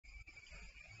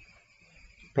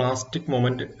Plastic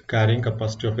moment carrying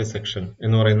capacity of a section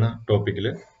എന്ന് പറയുന്ന ടോപ്പിക്കിൽ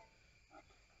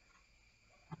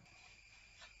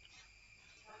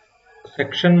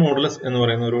സെക്ഷൻ മോഡുലസ് എന്ന്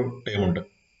പറയുന്ന ഒരു ടേം ഉണ്ട്.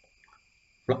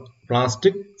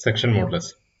 പ്ലാസ്റ്റിക് സെക്ഷൻ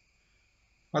മോഡുലസ്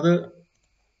അത്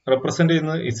റെപ്രസെന്റ്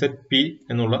ചെയ്യുന്നത് ZP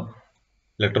എന്നുള്ള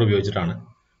ലെറ്റർ ഉപയോഗിച്ചിട്ടാണ്.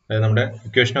 അതായത് നമ്മുടെ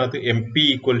ഇക്വേഷനകത്ത് MP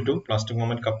equal to plastic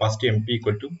moment capacity MP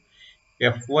equal to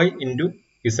FY into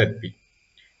ZP.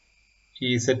 ഈ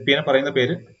ZP നെ പറയുന്ന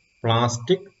പേര്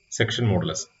പ്ലാസ്റ്റിക് സെക്ഷൻ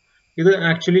മോഡുലസ്. ഇത്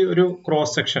ആക്ച്വലി ഒരു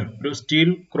ക്രോസ് സെക്ഷൻ, ഒരു സ്റ്റീൽ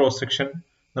ക്രോസ് സെക്ഷൻ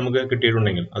നമുക്ക്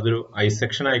കിട്ടിയിട്ടുണ്ടെങ്കിൽ അതൊരു ഐ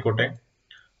സെക്ഷൻ ആയിക്കോട്ടെ,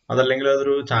 അതല്ലെങ്കിൽ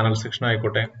അതൊരു ചാനൽ സെക്ഷൻ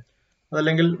ആയിക്കോട്ടെ,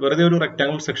 അതല്ലെങ്കിൽ വെറുതെ ഒരു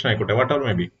റെക്ടാംഗിൾ സെക്ഷൻ ആയിക്കോട്ടെ, വാട്ട് എവർ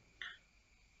മേ ബി,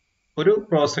 ഒരു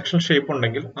ക്രോസ് സെക്ഷൻ ഷേപ്പ്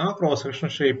ഉണ്ടെങ്കിൽ ആ ക്രോസ് സെക്ഷൻ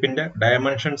ഷേപ്പിന്റെ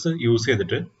ഡയമെൻഷൻസ് യൂസ്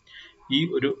ചെയ്തിട്ട് ഈ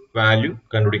ഒരു വാല്യൂ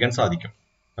കണ്ടുപിടിക്കാൻ സാധിക്കും.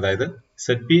 അതായത്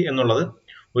ZP എന്നുള്ളത്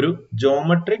ഒരു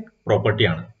ജോമെട്രിക്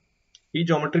പ്രോപ്പർട്ടിയാണ്. ഈ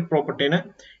ജോമെട്രിക് പ്രോപ്പർട്ടീനെ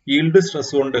ഈൽഡ്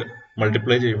സ്ട്രെസ് കൊണ്ട്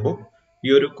മൾട്ടിപ്ലൈ ചെയ്യുമ്പോൾ ഈ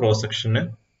ഒരു ക്രോസ്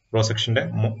സെക്ഷന്റെ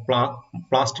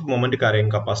plastic moment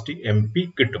carrying capacity MP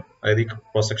കിട്ടും. അതായത് ഈ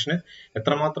ക്രോസ് സെക്ഷന്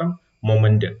എത്രമാത്രം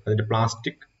മൊമെന്റ് അതിന്റെ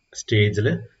പ്ലാസ്റ്റിക് സ്റ്റേജിൽ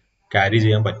ക്യാരി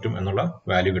ചെയ്യാൻ പറ്റും എന്നുള്ള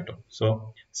വാല്യൂ കിട്ടും. So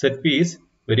ZP is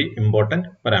very important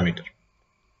parameter.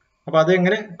 അപ്പൊ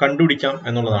അതെങ്ങനെ കണ്ടുപിടിക്കാം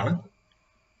എന്നുള്ളതാണ്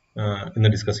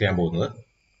ഇന്ന് ഡിസ്കസ് ചെയ്യാൻ പോകുന്നത്.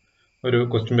 ഒരു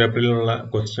ക്വസ്റ്റ്യൻ പേപ്പറിലുള്ള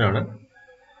ക്വസ്റ്റ്യൻ ആണ്.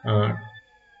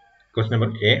 Question number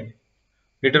A.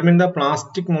 Determine the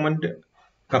plastic moment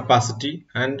capacity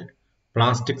and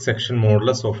plastic section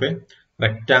modulus of a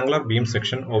rectangular beam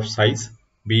section of size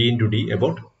B into D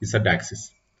about Z axis.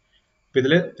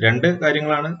 ഇതിൽ രണ്ട്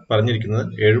കാര്യങ്ങളാണ് പറഞ്ഞിരിക്കുന്നത്.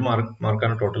 7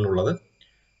 മാർക്കാണ് ടോട്ടൽ ഉള്ളത്.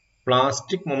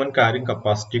 പ്ലാസ്റ്റിക് മൊമെന്റ് കാരിയിങ്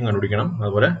കപ്പാസിറ്റിയും കണ്ടുപിടിക്കണം,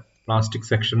 അതുപോലെ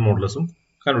plastic section മോഡുലസും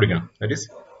കണ്ടുപിടിക്കണം. That is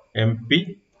MP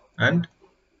and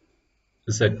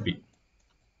ZP.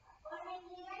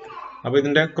 അപ്പൊ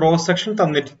ഇതിന്റെ ക്രോസ് സെക്ഷൻ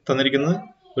തന്നിരിക്കുന്നത്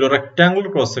ഒരു rectangular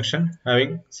cross section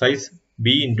having size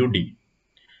B into D.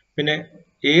 പിന്നെ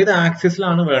ഏത്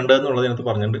ആക്സിസിലാണ് വേണ്ടതെന്നുള്ളതിനകത്ത്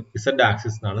പറഞ്ഞിട്ടുണ്ട് Z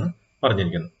ആക്സിസ് എന്നാണ്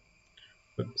പറഞ്ഞിരിക്കുന്നത്.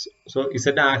 സോ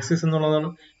Z ആക്സിസ് എന്നുള്ളതാണ്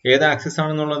ഏത് ആക്സിസ്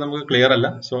ആണെന്നുള്ളത് നമുക്ക് ക്ലിയർ അല്ല.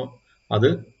 സോ അത്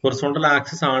ഹൊറിസോണ്ടൽ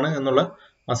ആക്സിസ് ആണ് എന്നുള്ള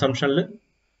അസംഷനിൽ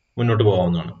മുന്നോട്ട്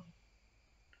പോകാവുന്നതാണ്.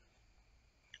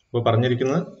 അപ്പോൾ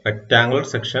പറഞ്ഞിരിക്കുന്നത് റെക്ടാംഗുലർ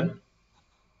സെക്ഷൻ,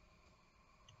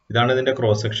 ഇതാണ് ഇതിന്റെ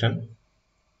ക്രോസ് സെക്ഷൻ.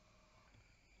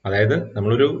 അതായത്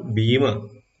നമ്മളൊരു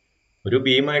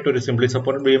ബീമായിട്ട്, ഒരു സിംപ്ലി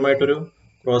സപ്പോർട്ടഡ് ബീമായിട്ടൊരു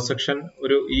ക്രോസ് സെക്ഷൻ,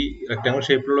 ഒരു ഈ റെക്ടാംഗിൾ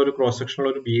ഷേപ്പിലുള്ള ഒരു ക്രോസ് സെക്ഷനുള്ള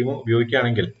ഒരു ബീം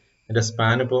ഉപയോഗിക്കുകയാണെങ്കിൽ അതിന്റെ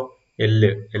സ്പാൻ ഇപ്പോൾ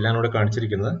എല്ലാം ഇവിടെ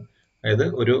കാണിച്ചിരിക്കുന്നത്. അതായത്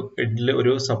ഒരു എഡിൽ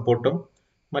ഒരു സപ്പോർട്ടും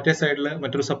മറ്റേ സൈഡിൽ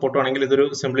മറ്റൊരു സപ്പോർട്ടും ആണെങ്കിൽ ഇതൊരു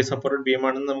സിംപ്ലി സപ്പോർട്ടഡ്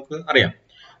ബീമാണെന്ന് നമുക്ക് അറിയാം.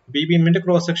 ഈ ബീമിന്റെ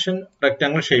ക്രോസ് സെക്ഷൻ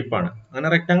റെക്ടാംഗിൾ ഷേപ്പാണ്. അങ്ങനെ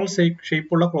റെക്ടാംഗിൾ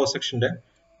ഷേപ്പുള്ള ക്രോസ് സെക്ഷന്റെ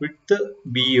വിഡ്ത്ത്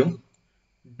ബിയും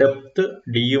ഡെപ്ത്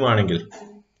ഡിയും ആണെങ്കിൽ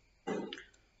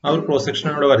ആ ഒരു ക്രോസ്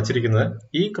സെക്ഷനാണ് ഇവിടെ വരച്ചിരിക്കുന്നത്.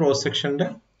 ഈ ക്രോസ് സെക്ഷന്റെ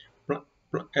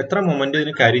എത്ര മൊമെന്റ്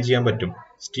ഇതിന് ക്യാരി ചെയ്യാൻ പറ്റും,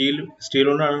 സ്റ്റീൽ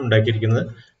കൊണ്ടാണ് ഉണ്ടാക്കിയിരിക്കുന്നത്.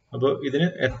 അപ്പോൾ ഇതിന്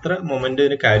എത്ര മൊമെന്റ്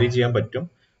ഇതിന് ക്യാരി ചെയ്യാൻ പറ്റും,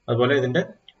 അതുപോലെ ഇതിന്റെ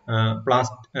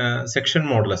section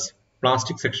modulus,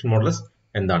 plastic section modulus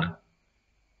എന്താണ്,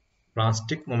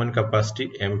 plastic moment capacity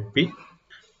MP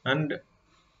and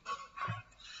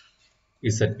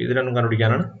ZP, ഇത് രണ്ടും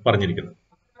കണ്ടുപിടിക്കാനാണ് പറഞ്ഞിരിക്കുന്നത്.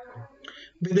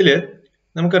 ഇതില്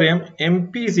നമുക്കറിയാം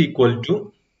MP is equal to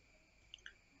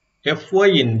FY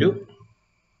into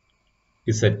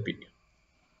ZP.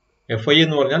 FY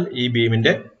എന്ന് പറഞ്ഞാൽ ഈ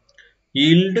ബീമിന്റെ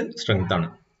ഈൽഡ് സ്ട്രെങ്ത് ആണ്.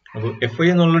 അപ്പോൾ FY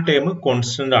എന്നുള്ള ടേം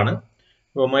കോൺസ്റ്റന്റ് ആണ്.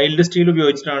 അപ്പോൾ മൈൽഡ് സ്റ്റീൽ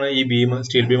ഉപയോഗിച്ചിട്ടാണ് ഈ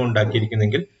സ്റ്റീൽ ബീം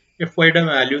ഉണ്ടാക്കിയിരിക്കുന്നതെങ്കിൽ FYയുടെ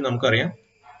വാല്യൂ നമുക്കറിയാം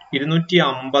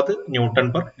 250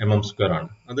 Nm² ആണ്.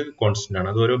 അത് കോൺസ്റ്റന്റ് ആണ്.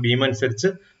 അത് ഓരോ ബീം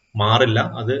അനുസരിച്ച് മാറില്ല.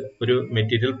 അത് ഒരു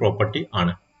മെറ്റീരിയൽ പ്രോപ്പർട്ടി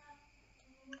ആണ്.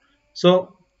 സോ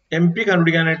MP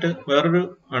കണ്ടുപിടിക്കാനായിട്ട് വേറൊരു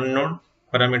അൺനോൺ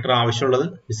പാരാമീറ്റർ ആവശ്യമുള്ളത്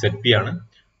ZP ആണ്.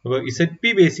 അപ്പോൾ ZP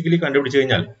ബേസിക്കലി കണ്ടുപിടിച്ചു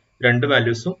കഴിഞ്ഞാൽ രണ്ട്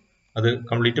വാല്യൂസും അത്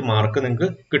കംപ്ലീറ്റ് മാർക്ക് നിങ്ങൾക്ക്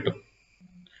കിട്ടും.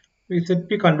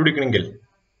 ZP കണ്ടുപിടിക്കണമെങ്കിൽ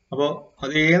അപ്പോൾ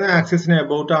അത് ഏത് ആക്സിസിന്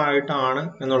എബൌട്ട് ആയിട്ടാണ്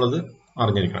എന്നുള്ളത്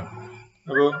അറിഞ്ഞിരിക്കണം.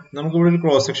 അപ്പോൾ നമുക്കിവിടെ ഒരു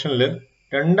ക്രോസ് സെക്ഷനിൽ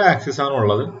രണ്ട് ആക്സിസ് ആണ്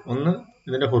ഉള്ളത്. ഒന്ന്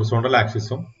ഇതിന്റെ ഹൊറിസോണ്ടൽ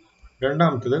ആക്സിസും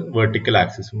രണ്ടാമത്തേത് വെർട്ടിക്കൽ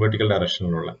ആക്സിസും, വെർട്ടിക്കൽ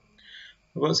ഡയറക്ഷനിലുള്ള.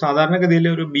 അപ്പോൾ സാധാരണഗതിയിൽ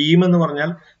ഒരു ബീം എന്ന് പറഞ്ഞാൽ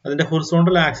അതിന്റെ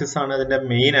ഹൊറിസോണ്ടൽ ആക്സിസ് ആണ് അതിന്റെ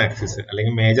മെയിൻ ആക്സിസ്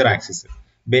അല്ലെങ്കിൽ മേജർ ആക്സിസ്.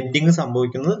 ബെൻഡിങ്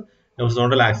സംഭവിക്കുന്നത്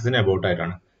ഹൊറിസോണ്ടൽ ആക്സിസിന് എബൌട്ട്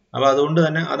ആയിട്ടാണ്. അപ്പൊ അതുകൊണ്ട്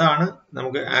തന്നെ അതാണ്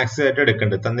നമുക്ക് ആക്സിസ് ആയിട്ട്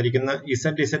എടുക്കേണ്ടത്. തന്നിരിക്കുന്ന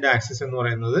Z ആക്സിസ് എന്ന്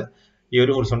പറയുന്നത് ഈ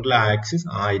ഒരു ഹൊറിസോണ്ടൽ ആക്സിസ്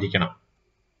ആയിരിക്കണം.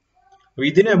 അപ്പൊ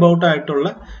ഇതിന് എബൌട്ട് ആയിട്ടുള്ള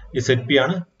ZP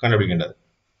ആണ് കണ്ടുപിടിക്കേണ്ടത്.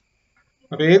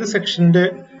 അപ്പൊ ഏത് സെക്ഷന്റെ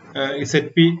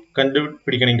ZP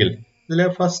കണ്ടുപിടിക്കണമെങ്കിൽ ഇതിലെ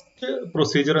ഫസ്റ്റ്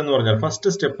പ്രൊസീജിയർ എന്ന് പറഞ്ഞാൽ,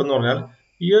 ഫസ്റ്റ് സ്റ്റെപ്പ് എന്ന് പറഞ്ഞാൽ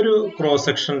ഈ ഒരു ക്രോസ്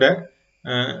സെക്ഷന്റെ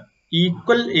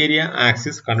ഈക്വൽ ഏരിയ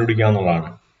ആക്സിസ് കണ്ടുപിടിക്കുക എന്നുള്ളതാണ്.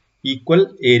 Equal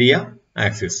area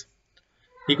axis.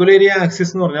 Equal area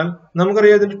axis എന്ന് പറഞ്ഞാൽ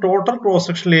നമുക്കറിയാം ഇതിന്റെ ടോട്ടൽ ക്രോസ്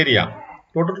സെക്ഷണൽ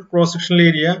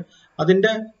ഏരിയ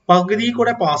അതിന്റെ പകുതി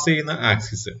കൂടെ പാസ് ചെയ്യുന്ന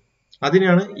ആക്സിസ്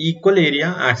അതിനാണ് ഈക്വൽ ഏരിയ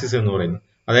ആക്സിസ് എന്ന് പറയുന്നത്.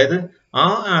 അതായത് ആ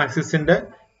ആക്സിസിന്റെ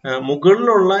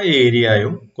മുകളിലുള്ള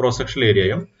ഏരിയയും ക്രോസ് സെക്ഷണൽ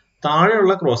ഏരിയയും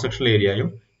താഴെയുള്ള ക്രോസ് സെക്ഷണൽ ഏരിയയും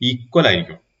ഈക്വൽ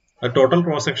ആയിരിക്കും. അത് ടോട്ടൽ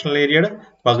ക്രോസ് സെക്ഷണൽ ഏരിയയുടെ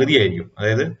പകുതി ആയിരിക്കും.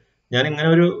 അതായത് ഞാൻ ഇങ്ങനെ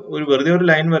ഒരു വെറുതെ ഒരു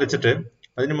ലൈൻ വരച്ചിട്ട്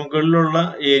അതിന് മുകളിലുള്ള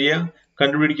ഏരിയ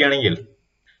കണ്ടുപിടിക്കുകയാണെങ്കിൽ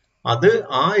അത്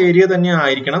ആ ഏരിയ തന്നെ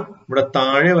ആയിരിക്കണം ഇവിടെ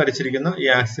താഴെ വരച്ചിരിക്കുന്ന ഈ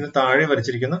ആക്സിന് താഴെ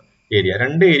വരച്ചിരിക്കുന്ന ഏരിയ.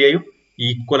 രണ്ട് ഏരിയയും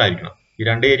ഈക്വൽ ആയിരിക്കണം. ഈ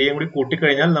രണ്ട് ഏരിയയും കൂടി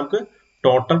കൂട്ടിക്കഴിഞ്ഞാൽ നമുക്ക്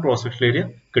ടോട്ടൽ ക്രോസ് സെക്ഷണൽ ഏരിയ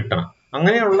കിട്ടണം.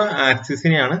 അങ്ങനെയുള്ള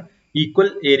ആക്സിസിനെയാണ് ഈക്വൽ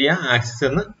ഏരിയ ആക്സിസ്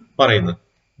എന്ന് പറയുന്നത്.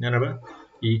 ഞാനത്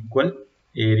ഈക്വൽ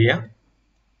ഏരിയ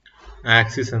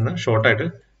ആക്സിസ് എന്ന് ഷോർട്ടായിട്ട്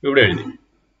ഇവിടെ എഴുതി.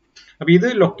 അപ്പൊ ഇത്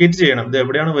ലൊക്കേറ്റ് ചെയ്യണം. ഇത്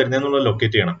എവിടെയാണ് വരുന്നതെന്നുള്ളത്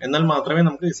ലൊക്കേറ്റ് ചെയ്യണം. എന്നാൽ മാത്രമേ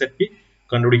നമുക്ക് ZP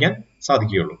കണ്ടുപിടിക്കാൻ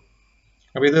സാധിക്കുകയുള്ളൂ.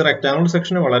 അപ്പൊ ഇത് റെക്ടാങ്കുലർ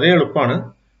സെക്ഷന് വളരെ എളുപ്പമാണ്.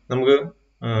 നമുക്ക്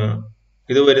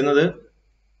ഇത് വരുന്നത്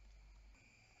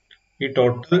ഈ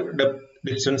ടോട്ടൽ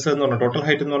ഡിസ്റ്റൻസ് എന്ന് പറഞ്ഞാൽ ടോട്ടൽ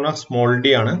ഹൈറ്റ് എന്ന് പറഞ്ഞാൽ സ്മോൾ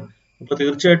d ആണ്. അപ്പൊ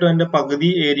തീർച്ചയായിട്ടും അതിന്റെ പകുതി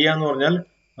ഏരിയ എന്ന് പറഞ്ഞാൽ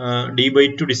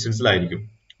d/2 ഡിസ്റ്റൻസിലായിരിക്കും.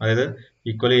 അതായത്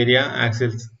ഈക്വൽ ഏരിയ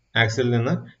ആക്സിൽ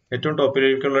നിന്ന് ഏറ്റവും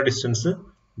ടോപ്പിലേക്കുള്ള ഡിസ്റ്റൻസ്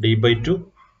d/2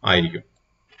 ആയിരിക്കും.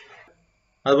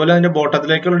 അതുപോലെ അതിന്റെ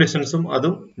ബോട്ടത്തിലേക്കുള്ള ഡിസ്റ്റൻസും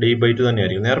അതും d/2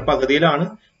 തന്നെയായിരിക്കും. നേരെ പകുതിയിലാണ്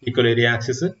ഈക്വൽ ഏരിയ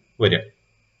ആക്സിസ് വരിക.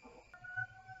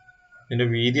 ഇതിന്റെ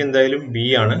വീതി എന്തായാലും b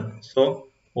ആണ്. സോ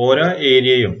ഓരോ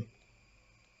ഏരിയയും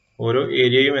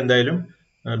എന്തായാലും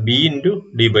b ഇൻറ്റു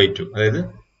d/2, അതായത്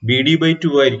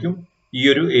bd/2 ആയിരിക്കും ഈ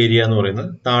ഒരു ഏരിയ എന്ന് പറയുന്നത്.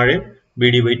 താഴെ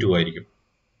bd/2 ആയിരിക്കും.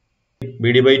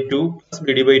 bd/2 plus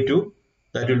bd/2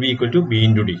 that will be equal to b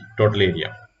into d total area.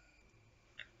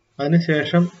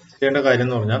 അതിനുശേഷം ചെയ്യേണ്ട കാര്യം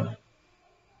എന്ന് പറഞ്ഞാൽ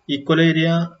ഈക്വൽ ഏരിയ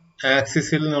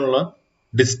ആക്സിസിൽ നിന്നുള്ള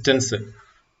ഡിസ്റ്റൻസ്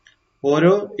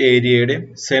ഓരോ ഏരിയയുടെയും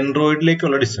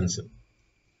സെൻട്രോയിഡിലേക്കുള്ള ഡിസ്റ്റൻസ്.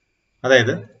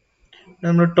 അതായത്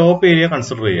നമ്മൾ ടോപ്പ് ഏരിയ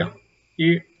കൺസിഡർ ചെയ്യാം. ഈ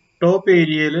ടോപ്പ്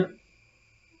ഏരിയയിൽ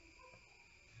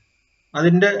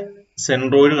അതിന്റെ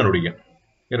സെൻട്രോയിഡ് കണ്ടുപിടിക്കാം.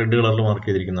 ഈ റെഡ് കളറിൽ മാർക്ക്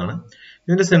ചെയ്തിരിക്കുന്നതാണ്.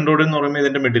 ഇതിന്റെ സെൻട്രോയിഡ് എന്ന് പറയുമ്പോൾ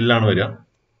ഇതിന്റെ മിഡിലാണ് വരിക.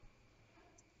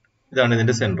 ഇതാണ്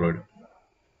ഇതിന്റെ സെൻട്രോയിഡ്.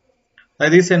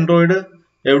 അതായത് ഈ സെൻട്രോയിഡ്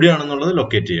എവിടെയാണെന്നുള്ളത്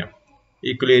ലൊക്കേറ്റ് ചെയ്യാം.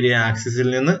 ഈക്വൽ ഏരിയ ആക്സിസിൽ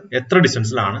നിന്ന് എത്ര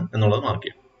ഡിസ്റ്റൻസിലാണ് എന്നുള്ളത് മാർക്ക്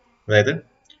ചെയ്യാം. അതായത്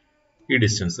ഈ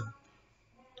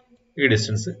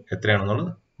ഡിസ്റ്റൻസ്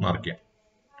എത്രയാണെന്നുള്ളത് മാർക്ക് ചെയ്യാം.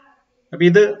 അപ്പൊ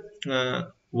ഇത്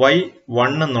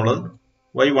y1 എന്നുള്ളത്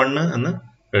y1 എന്ന്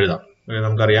എഴുതാം.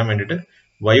 നമുക്കറിയാൻ വേണ്ടിയിട്ട്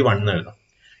y1 എന്ന് എഴുതാം.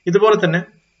 ഇതുപോലെ തന്നെ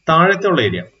താഴെയുള്ള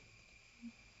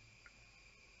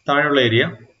ഏരിയ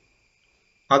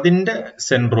അതിന്റെ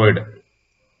സെൻട്രോയിഡ്,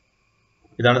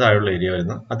 ഇതാണ് താഴെയുള്ള ഏരിയ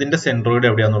വരുന്നത്. അതിന്റെ സെൻട്രോയിഡ്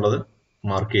എവിടെയാണെന്നുള്ളത്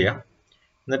മാർക്ക് ചെയ്യാം.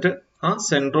 എന്നിട്ട് ആ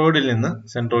സെൻട്രോയിഡിൽ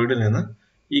നിന്ന്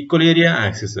ഈക്വൽ ഏരിയ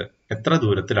ആക്സിസ് എത്ര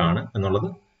ദൂരത്തിലാണ് എന്നുള്ളത്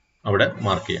അവിടെ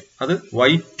മാർക്ക് ചെയ്യാം. അത്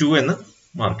y2 എന്ന്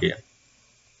മാർക്ക് ചെയ്യാം.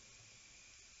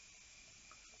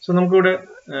 സോ നമുക്കിവിടെ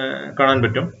കാണാൻ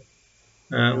പറ്റും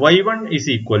y1 is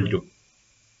equal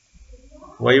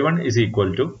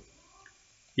to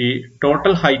ഈ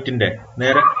ടോട്ടൽ ഹൈറ്റിന്റെ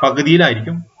നേരെ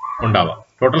പകുതിയിലായിരിക്കും ഉണ്ടാവുക.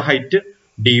 ടോട്ടൽ ഹൈറ്റ്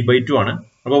d/2 ആണ്.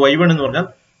 അപ്പൊ y1 എന്ന് പറഞ്ഞാൽ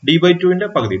d/2ന്റെ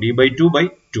പകുതി,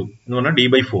 d/2/2 എന്ന് പറഞ്ഞാൽ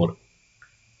d/4.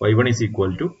 y1 is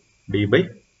equal to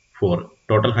d/4.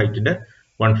 Total ഹൈറ്റിന്റെ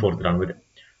 1/4 വരും.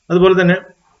 അതുപോലെ തന്നെ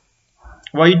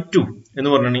y2 എന്ന്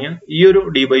പറഞ്ഞിട്ടുണ്ടെങ്കിൽ ഈ ഒരു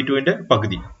d/2ന്റെ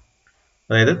പകുതി,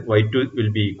 അതായത് y2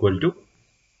 will be equal to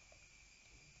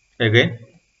again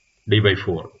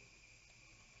d/4.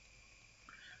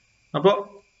 അപ്പോൾ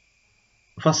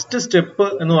ഫസ്റ്റ് സ്റ്റെപ്പ്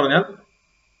എന്ന് പറഞ്ഞാൽ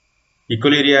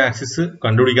ഈക്വൽ ഏരിയ ആക്സിസ്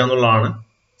കണ്ടുപിടിക്കുക എന്നുള്ളതാണ്.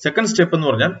 സെക്കൻഡ് സ്റ്റെപ്പ് എന്ന്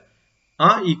പറഞ്ഞാൽ ആ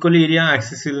ഈക്വൽ ഏരിയ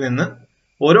ആക്സിസിൽ നിന്ന്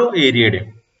ഓരോ ഏരിയയുടെയും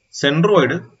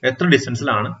സെൻട്രോയിഡ് എത്ര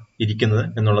ഡിസ്റ്റൻസിലാണ് ഇരിക്കുന്നത്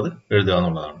എന്നുള്ളത് എഴുതുക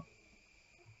എന്നുള്ളതാണ്.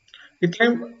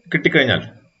 ഇത്രയും കിട്ടിക്കഴിഞ്ഞാൽ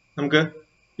നമുക്ക്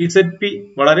ZP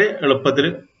വളരെ എളുപ്പത്തിൽ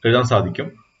എഴുതാൻ സാധിക്കും.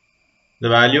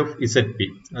 ദ വാല്യൂ ഓഫ് ZP,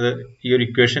 അത് ഈ ഒരു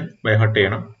ഇക്വേഷൻ ബൈ ഹാർട്ട്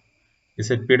ചെയ്യണം.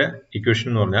 ZPയുടെ ഇക്വേഷൻ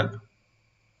എന്ന് പറഞ്ഞാൽ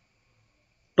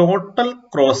total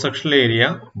cross sectional area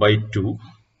by 2,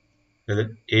 അതായത്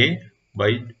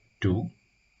A/2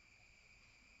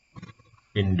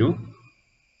 into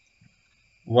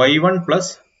y1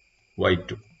 plus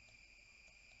y2.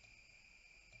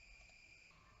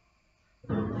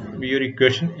 ഈ ഒരു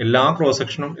ഇക്വേഷൻ എല്ലാ ക്രോസ്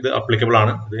സെക്ഷനും ഇത് അപ്ലിക്കബിൾ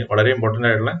ആണ്. ഇത് വളരെ ഇമ്പോർട്ടൻ്റ്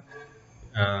ആയിട്ടുള്ള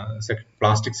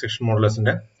പ്ലാസ്റ്റിക് സെക്ഷൻ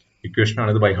മോഡുലസിന്റെ ഇക്വേഷൻ ആണ്.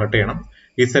 ഇത് ബൈ ഹാർട്ട് ചെയ്യണം.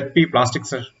 ഈ ZP plastic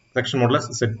section modulus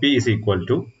ZP is equal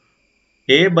to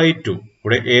A/2.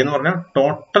 ഇവിടെ A എന്ന് പറഞ്ഞാൽ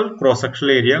total cross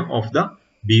sectional area of the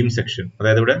beam section.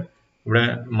 അതായത് ഇവിടെ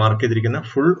മാർക്ക് ചെയ്തിരിക്കുന്ന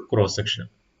full cross section,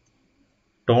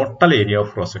 total area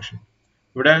of cross section.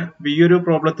 ഇവിടെ ഈ ഒരു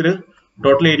പ്രോബ്ലത്തിൽ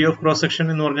total area of cross section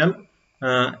എന്ന് പറഞ്ഞാൽ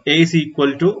A is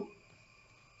equal to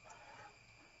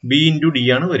B into D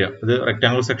ആണ് വരിക. ഇത്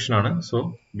റെക്ടാങ്കുലർ സെക്ഷൻ ആണ്. So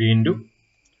B into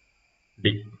D.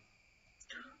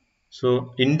 So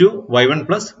into y1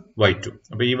 plus y2.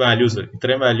 അപ്പോൾ ഈ വാല്യൂസ്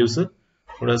ഇത്രയും വാല്യൂസ്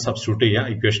ഇവിടെ സബ്സ്റ്റിറ്റ്യൂട്ട്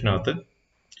ചെയ്യുക ഇക്വേഷനകത്ത്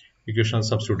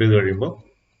സബ്സ്റ്റിറ്റ്യൂട്ട് ചെയ്ത് കഴിയുമ്പോൾ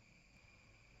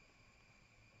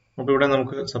അപ്പോൾ ഇവിടെ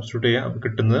നമുക്ക് സബ്സ്റ്റിറ്റ്യൂട്ട് ചെയ്യാം. അപ്പോൾ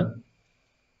കിട്ടുന്നത്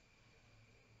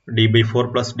d/4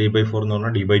 പ്ലസ് d/4 എന്ന്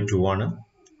പറഞ്ഞാൽ d/2 ആണ്.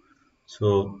 സോ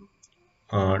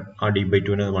ആ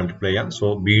d/2 നെ മൾട്ടിപ്ലൈ ചെയ്യാം. So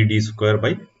bd square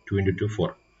by 2 into 2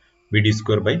 4 bd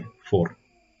square by 4.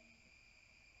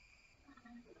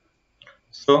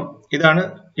 So ഇതാണ്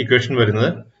ഇക്വേഷൻ വരുന്നത്.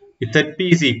 ZP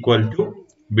is equal to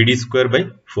bd square by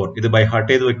 4. ഇത് ബൈ ഹാർട്ട്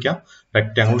ചെയ്ത് വെക്കാം.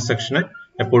 റെക്ടാംഗുലർ സെക്ഷന്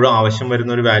എപ്പോഴും ആവശ്യം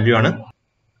വരുന്ന ഒരു വാല്യൂ ആണ്.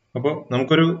 അപ്പോൾ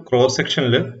നമുക്കൊരു ക്രോസ്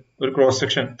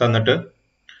സെക്ഷൻ തന്നിട്ട്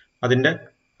അതിന്റെ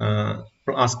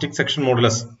പ്ലാസ്റ്റിക് സെക്ഷൻ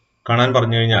മോഡുലസ് കാണാൻ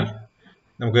പറഞ്ഞു കഴിഞ്ഞാൽ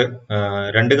നമുക്ക്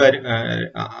രണ്ട് കാര്യം.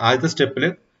 ആദ്യത്തെ സ്റ്റെപ്പിൽ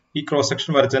ഈ ക്രോസ്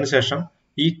സെക്ഷൻ വരച്ചതിന് ശേഷം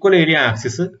ഈക്വൽ ഏരിയ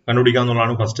ആക്സിസ് കണ്ടുപിടിക്കുക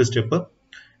എന്നുള്ളതാണ് ഫസ്റ്റ് സ്റ്റെപ്പ്.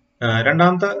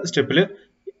 രണ്ടാമത്തെ സ്റ്റെപ്പിൽ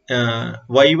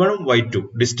y1 y2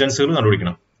 ഡിസ്റ്റൻസുകൾ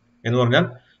കണ്ടുപിടിക്കണം. എന്ന് പറഞ്ഞാൽ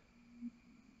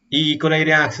ഈ ഈക്വൽ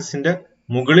ഏരിയ ആക്സിസിന്റെ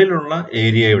മുകളിലുള്ള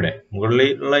ഏരിയ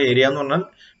എന്ന് പറഞ്ഞാൽ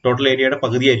ടോട്ടൽ ഏരിയയുടെ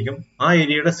പകുതിയായിരിക്കും. ആ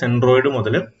ഏരിയയുടെ സെൻട്രോയിഡ്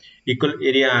മുതൽ ഈക്വൽ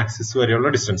ഏരിയ ആക്സിസ് വരെയുള്ള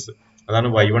ഡിസ്റ്റൻസ്, അതാണ്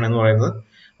y1 എന്ന് പറയുന്നത്.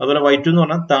 അതുപോലെ y2 എന്ന്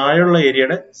പറഞ്ഞാൽ താഴെയുള്ള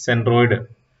ഏരിയയുടെ സെൻട്രോയിഡ്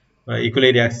ഈക്വൽ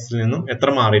ഏരിയ ആക്സിസിൽ നിന്നും എത്ര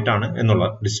മാറിയിട്ടാണ് എന്നുള്ള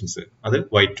ഡിസ്റ്റൻസ്, അത്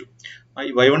y2.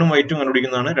 y1 ഉം y2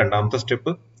 കണ്ടുപിടിക്കുന്നതാണ് രണ്ടാമത്തെ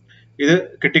സ്റ്റെപ്പ്. ഇത്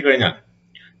കിട്ടിക്കഴിഞ്ഞാൽ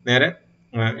നേരെ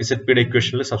ZPയുടെ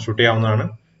ഇക്വേഷനിൽ സബ്സ്റ്റിറ്റ്യൂട്ട് ചെയ്യാവുന്നതാണ്.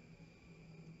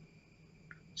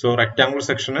 സോ റെക്ടാംഗുലർ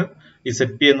സെക്ഷന് ഈ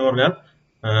ZP എന്ന് പറഞ്ഞാൽ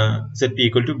ZP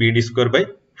equal to bd square by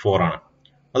 4 ആണ്.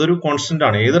 അതൊരു കോൺസ്റ്റന്റ്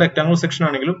ആണ്. ഏത് റെക്ടാംഗുലർ സെക്ഷൻ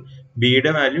ആണെങ്കിലും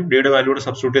ഡിയുടെ വാല്യൂടെ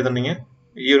സബ്സ്റ്റിറ്റ്യൂട്ട് ചെയ്തിട്ടുണ്ടെങ്കിൽ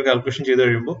ഈ ഒരു കാൽക്കുലേഷൻ ചെയ്ത്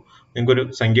കഴിയുമ്പോൾ നിങ്ങൾക്ക് ഒരു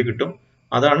സംഖ്യ കിട്ടും.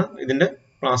 അതാണ് ഇതിന്റെ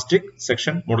പ്ലാസ്റ്റിക്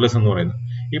സെക്ഷൻ മോഡുലസ് എന്ന് പറയുന്നത്.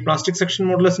 ഈ പ്ലാസ്റ്റിക് സെക്ഷൻ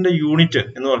മോഡുലസിന്റെ യൂണിറ്റ്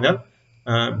എന്ന് പറഞ്ഞാൽ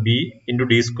b ഇൻറ്റു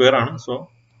d സ്ക്വയർ ആണ്. സോ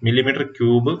മില്ലിമീറ്റർ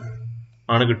ക്യൂബ്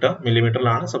ആണ് കിട്ടുക.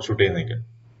 മില്ലിമീറ്ററിലാണ് സബ്സ്റ്റിറ്റ്യൂട്ട് ചെയ്യുന്നതെങ്കിൽ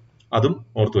അതും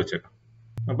ഓർത്ത് വെച്ചേക്കാം.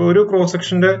 അപ്പോൾ ഒരു ക്രോസ്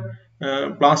സെക്ഷന്റെ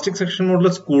പ്ലാസ്റ്റിക് സെക്ഷൻ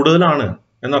മോഡുലസ് കൂടുതലാണ്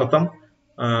എന്നർത്ഥം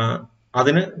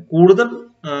അതിന് കൂടുതൽ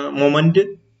മൊമെന്റ്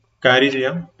ക്യാരി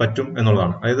ചെയ്യാൻ പറ്റും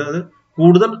എന്നുള്ളതാണ്. അതായത് അത്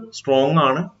കൂടുതൽ സ്ട്രോങ്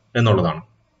ആണ് എന്നുള്ളതാണ്.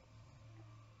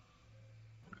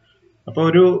 അപ്പോൾ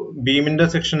ഒരു ബീമിന്റെ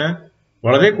സെക്ഷനെ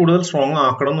വളരെ കൂടുതൽ സ്ട്രോങ്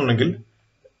ആക്കണം എന്നുണ്ടെങ്കിൽ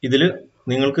ഇതിൽ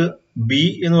നിങ്ങൾക്ക് ബി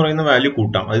എന്ന് പറയുന്ന വാല്യൂ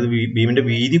കൂട്ടാം. അതായത് ബീമിന്റെ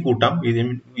വീതി കൂട്ടാം.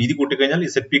 വീതി കൂട്ടിക്കഴിഞ്ഞാൽ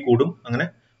ZP കൂടും. അങ്ങനെ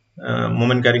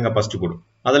മൊമെന്റ് ക്യാരിങ് കപ്പാസിറ്റി കൂടും.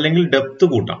 അതല്ലെങ്കിൽ ഡെപ്ത്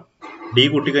കൂട്ടാം. ഡി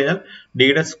കൂട്ടിക്കഴിഞ്ഞാൽ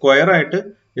ഡിയുടെ സ്ക്വയർ ആയിട്ട്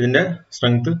ഇതിന്റെ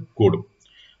സ്ട്രെങ്ത് കൂടും.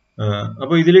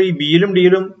 അപ്പോൾ ഇതിൽ ഈ ബിയിലും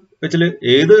ഡിയിലും വെച്ചാൽ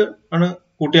ഏത് ആണ്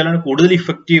കൂട്ടിയാലാണ് കൂടുതൽ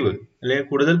ഇഫക്റ്റീവ് അല്ലെങ്കിൽ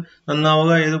കൂടുതൽ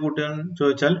നന്നാവുക, ഏത് കൂട്ടിയാണെന്ന്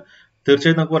ചോദിച്ചാൽ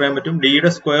തീർച്ചയായും നമുക്ക് പറയാൻ പറ്റും ഡിയുടെ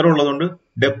സ്ക്വയർ ഉള്ളതുകൊണ്ട്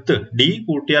ഡെപ്ത് ഡി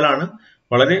കൂട്ടിയാലാണ്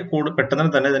വളരെ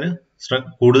പെട്ടെന്ന് തന്നെ ഇതിന്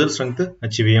കൂടുതൽ സ്ട്രെങ്ത്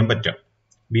അച്ചീവ് ചെയ്യാൻ പറ്റുക.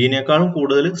 ബിയിനേക്കാളും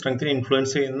കൂടുതൽ സ്ട്രെങ്തിനെ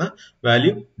ഇൻഫ്ലുവൻസ് ചെയ്യുന്ന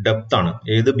വാല്യൂ ഡെപ്ത് ആണ്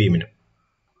ഏത് ബീമിനും.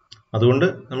 അതുകൊണ്ട്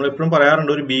നമ്മൾ എപ്പോഴും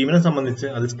പറയാറുണ്ട് ഒരു ബീമിനെ സംബന്ധിച്ച്,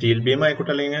 അത് സ്റ്റീൽ ബീം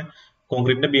ആയിക്കോട്ടെ അല്ലെങ്കിൽ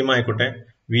കോൺക്രീറ്റിന്റെ ബീം ആയിക്കോട്ടെ,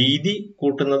 വീതി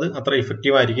കൂട്ടുന്നത് അത്ര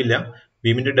ഇഫക്റ്റീവ് ആയിരിക്കില്ല.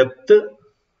 ബീമിന്റെ ഡെപ്ത്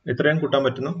എത്രയും കൂട്ടാൻ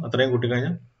പറ്റുന്നു അത്രയും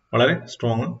കൂട്ടിക്കഴിഞ്ഞാൽ വളരെ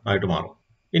സ്ട്രോങ് ആയിട്ട് മാറും.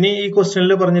 ഇനി ഈ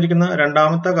ക്വസ്റ്റ്യനിൽ പറഞ്ഞിരിക്കുന്ന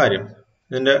രണ്ടാമത്തെ കാര്യം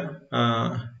ഇതിന്റെ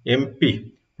MP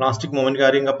plastic moment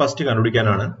carrying capacity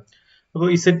കണ്ടുപിടിക്കാനാണ്. അപ്പോൾ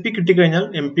ZP കിട്ടിക്കഴിഞ്ഞാൽ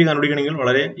MP കണ്ടുപിടിക്കണമെങ്കിൽ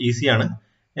വളരെ ഈസിയാണ്.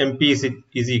 MP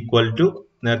ഈസ് ഈക്വൽ ടു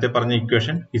നേരത്തെ പറഞ്ഞ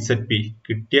ഇക്വേഷൻ ZP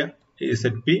കിട്ടിയ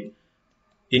ZP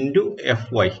into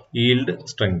FY yield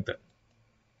strength.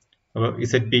 അപ്പോൾ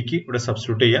ZPക്ക് ഇവിടെ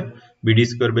സബ്സ്റ്റിറ്റ്യൂട്ട് ചെയ്യാം. bd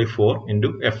square by 4 into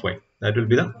FY. That will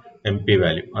be the MP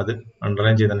value. അത്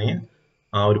അണ്ടർലൈൻ ചെയ്തിട്ടുണ്ടെങ്കിൽ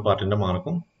ആ ഒരു പാർട്ടിന്റെ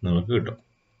മാർക്കും നിങ്ങൾക്ക് കിട്ടും.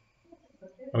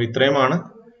 അപ്പോൾ ഇത്രയുമാണ്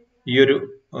ഈ ഒരു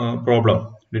problem.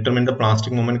 Determine the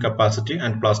plastic moment capacity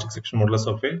and plastic section modulus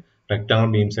of A rectangle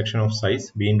beam section of size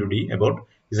B into D about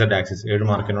Z axis. 7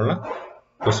 മാർക്കിനുള്ള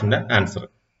ക്വസ്റ്റിന്റെ answer.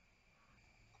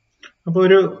 അപ്പോൾ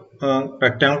ഒരു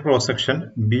rectangle cross section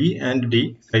B and D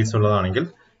size ഉള്ളതാണെങ്കിൽ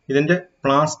ഇതിന്റെ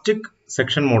plastic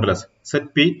section modulus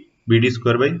ZP bd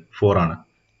square by 4 ആണ്.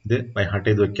 ഇത് by heart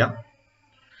ചെയ്ത് വെക്കാം.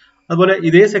 അതുപോലെ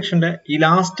ഇതേ സെക്ഷന്റെ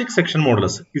ഇലാസ്റ്റിക് സെക്ഷൻ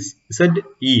മോഡുലസ്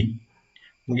ZE.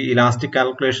 നമുക്ക് ഇലാസ്റ്റിക്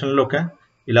കാൽക്കുലേഷനിലൊക്കെ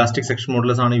ഇലാസ്റ്റിക് സെക്ഷൻ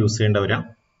മോഡുലസ് ആണ് യൂസ് ചെയ്യേണ്ടി വരിക.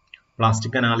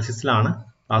 Plastic അനാലിസിസിലാണ്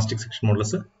plastic section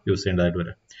modulus use ചെയ്യേണ്ടതായിട്ട്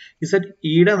വരിക.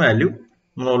 ZEയുടെ വാല്യൂ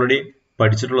നമ്മൾ ഓൾറെഡി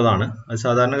പഠിച്ചിട്ടുള്ളതാണ്. അത്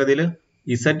സാധാരണഗതിയിൽ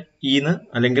ZE എന്ന്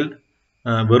അല്ലെങ്കിൽ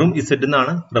വെറും Z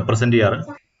എന്നാണ് റെപ്രസെന്റ് ചെയ്യാറ്.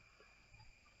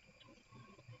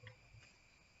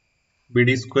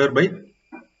 bd സ്ക്വയർ ബൈ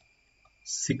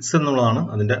 6 എന്നുള്ളതാണ്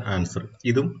അതിന്റെ ആൻസർ.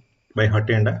 ഇതും ബൈ ഹാർട്ട്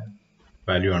ചെയ്യേണ്ട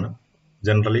വാല്യൂ ആണ്.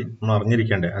 ജനറലി നമ്മൾ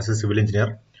അറിഞ്ഞിരിക്കേണ്ട ആസ് എ സിവിൽ എഞ്ചിനീയർ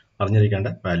അറിഞ്ഞിരിക്കേണ്ട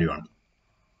വാല്യൂ ആണ്.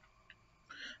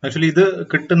 ആക്ച്വലി ഇത്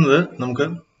കിട്ടുന്നത് നമുക്ക്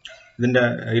ഇതിന്റെ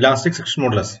elastic section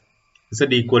modulus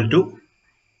Z equal to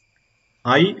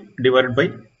I divide by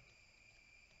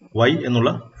Y എന്നുള്ള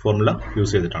ഫോർമുല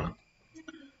യൂസ് ചെയ്തിട്ടാണ്.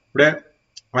 ഇവിടെ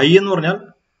I എന്ന് പറഞ്ഞാൽ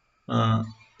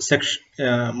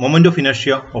moment of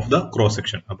inertia of the cross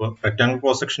section. അപ്പോൾ റെക്ടാംഗിൾ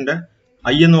ക്രോസ് സെക്ഷന്റെ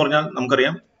ഐ എന്ന് പറഞ്ഞാൽ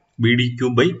നമുക്കറിയാം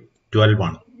BD³/12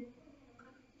 ആണ്.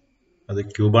 അത്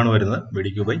ക്യൂബാണ് വരുന്നത്.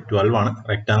 BD³/12 ആണ്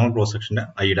റെക്ടാംഗിൾ ക്രോസ് സെക്ഷന്റെ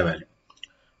ഐയുടെ വാല്യൂ.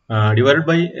 ഡിവൈഡഡ്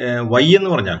ബൈ y എന്ന്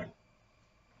പറഞ്ഞാൽ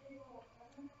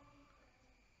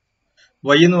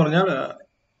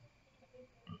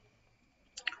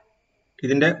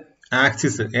ഇതിന്റെ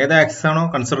ആക്സിസ് ഏത് ആക്സിസ് ആണോ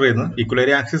കൺസിഡർ ചെയ്യുന്നത്,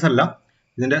 ഇക്വലേരി ആക്സിസ് അല്ല,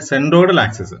 ഇതിന്റെ സെൻട്രോയിഡൽ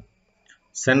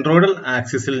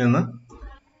ആക്സിസിൽ നിന്ന്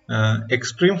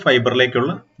എക്സ്ട്രീം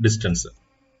ഫൈബറിലേക്കുള്ള ഡിസ്റ്റൻസ്,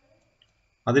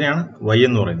 അതിനെയാണ് y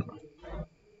എന്ന് പറയുന്നത്.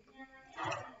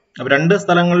 അപ്പൊ രണ്ട്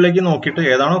സ്ഥലങ്ങളിലേക്ക് നോക്കിയിട്ട്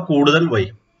ഏതാണോ കൂടുതൽ y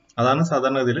അതാണ്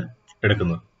സാധാരണ ഇതിൽ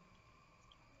എടുക്കുന്നത്.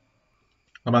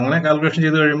 അപ്പൊ അങ്ങനെ കാൽക്കുലേഷൻ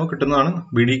ചെയ്ത് കഴിയുമ്പോൾ കിട്ടുന്നതാണ്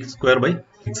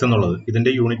BD²/6 എന്നുള്ളത്.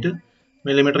 ഇതിന്റെ യൂണിറ്റ്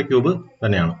mm³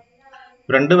 തന്നെയാണ്.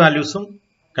 രണ്ട് വാല്യൂസും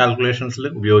കാൽക്കുലേഷൻസിൽ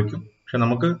ഉപയോഗിക്കും. പക്ഷെ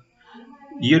നമുക്ക്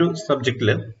ഈ ഒരു സബ്ജക്റ്റിൽ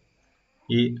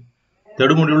ഈ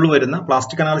തേർഡ് മൊഡ്യൂളിൽ വരുന്ന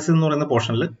പ്ലാസ്റ്റിക് അനാലിസിസ് എന്ന് പറയുന്ന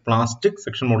പോർഷനിൽ പ്ലാസ്റ്റിക്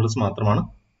സെക്ഷൻ മോഡൽസ് മാത്രമാണ്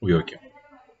ഉപയോഗിക്കുക.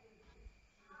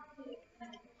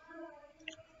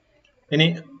 ഇനി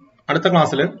അടുത്ത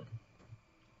ക്ലാസ്സിൽ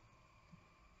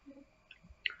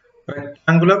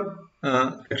rectangular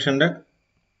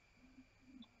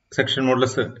section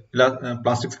models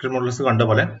plastic section models കണ്ട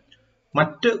പോലെ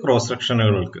മറ്റ് ക്രോസ്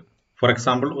സെക്ഷനുകൾക്ക്, ഫോർ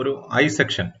എക്സാമ്പിൾ ഒരു ഐ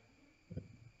സെക്ഷൻ,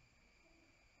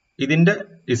 ഇതിന്റെ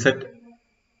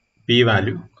P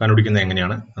വാല്യൂ കണ്ടുപിടിക്കുന്നത്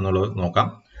എങ്ങനെയാണ് എന്നുള്ളത് നോക്കാം.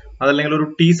 അതല്ലെങ്കിൽ ഒരു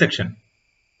T സെക്ഷൻ,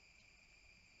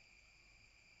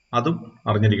 അതും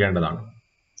അറിഞ്ഞിരിക്കേണ്ടതാണ്.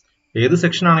 ഏത്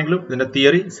സെക്ഷൻ ആണെങ്കിലും ഇതിന്റെ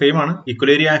തിയറി സെയിം ആണ്.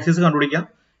 ഇക്വലേരി ആക്സിസ് കണ്ടുപിടിക്കാം.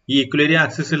 ഈ ഇക്വലേരി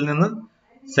ആക്സിസിൽ നിന്ന്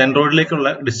സെൻട്രോയിഡിലേക്കുള്ള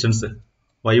ഡിസ്റ്റൻസ്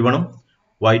y1 ഉം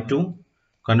y2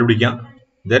 കണ്ടുപിടിക്കാം.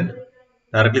 Then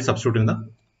directly substitute in the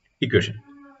equation.